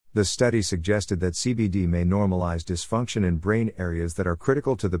The study suggested that CBD may normalize dysfunction in brain areas that are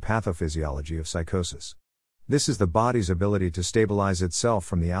critical to the pathophysiology of psychosis. This is the body's ability to stabilize itself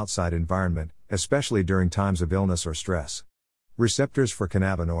from the outside environment, especially during times of illness or stress. Receptors for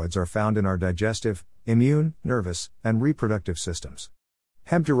cannabinoids are found in our digestive, immune, nervous, and reproductive systems.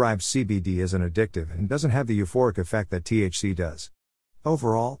 Hemp-derived CBD isn't addictive and doesn't have the euphoric effect that THC does.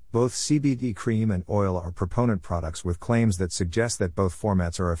 Overall, both CBD cream and oil are proponent products with claims that suggest that both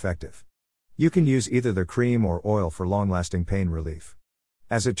formats are effective. You can use either the cream or oil for long-lasting pain relief.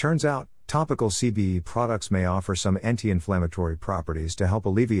 As it turns out, topical CBD products may offer some anti-inflammatory properties to help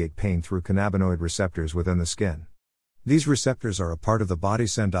alleviate pain through cannabinoid receptors within the skin. These receptors are a part of the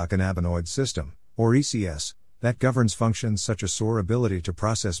body's endocannabinoid system, or ECS, that governs functions such as our ability to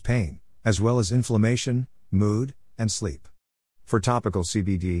process pain, as well as inflammation, mood, and sleep. For topical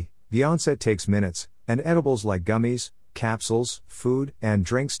CBD, the onset takes minutes, and edibles like gummies, capsules, food, and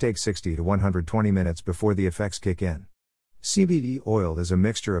drinks take 60 to 120 minutes before the effects kick in. CBD oil is a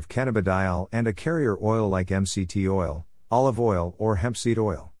mixture of cannabidiol and a carrier oil like MCT oil, olive oil, or hemp seed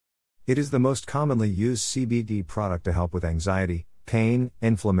oil. It is the most commonly used CBD product to help with anxiety, pain,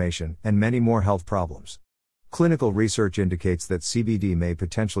 inflammation, and many more health problems. Clinical research indicates that CBD may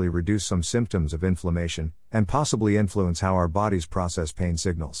potentially reduce some symptoms of inflammation, and possibly influence how our bodies process pain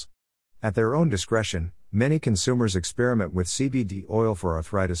signals. At their own discretion, many consumers experiment with CBD oil for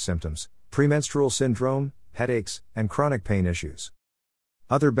arthritis symptoms, premenstrual syndrome, headaches, and chronic pain issues.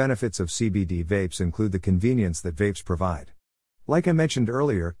 Other benefits of CBD vapes include the convenience that vapes provide. Like I mentioned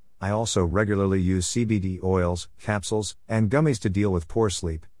earlier, I also regularly use CBD oils, capsules, and gummies to deal with poor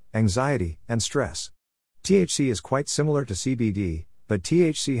sleep, anxiety, and stress. THC is quite similar to CBD, but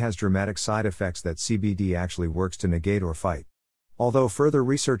THC has dramatic side effects that CBD actually works to negate or fight. Although further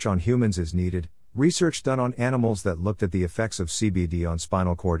research on humans is needed, research done on animals that looked at the effects of CBD on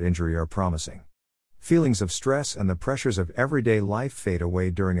spinal cord injury are promising. Feelings of stress and the pressures of everyday life fade away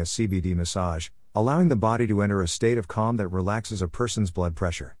during a CBD massage, allowing the body to enter a state of calm that relaxes a person's blood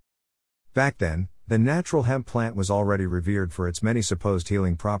pressure. Back then, the natural hemp plant was already revered for its many supposed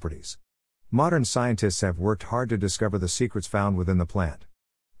healing properties. Modern scientists have worked hard to discover the secrets found within the plant.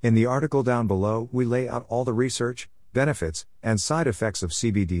 In the article down below, we lay out all the research, benefits, and side effects of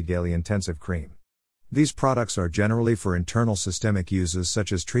CBD Daily Intensive Cream. These products are generally for internal systemic uses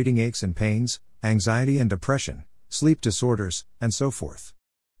such as treating aches and pains, anxiety and depression, sleep disorders, and so forth.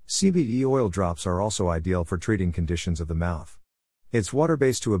 CBD oil drops are also ideal for treating conditions of the mouth. It's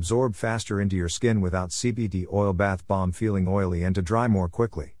water-based to absorb faster into your skin without CBD oil bath bomb feeling oily and to dry more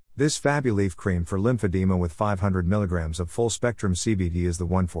quickly. This Fabuleaf cream for lymphedema with 500 mg of full-spectrum CBD is the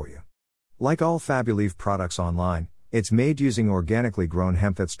one for you. Like all Fabuleaf products online, it's made using organically grown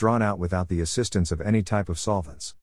hemp that's drawn out without the assistance of any type of solvents.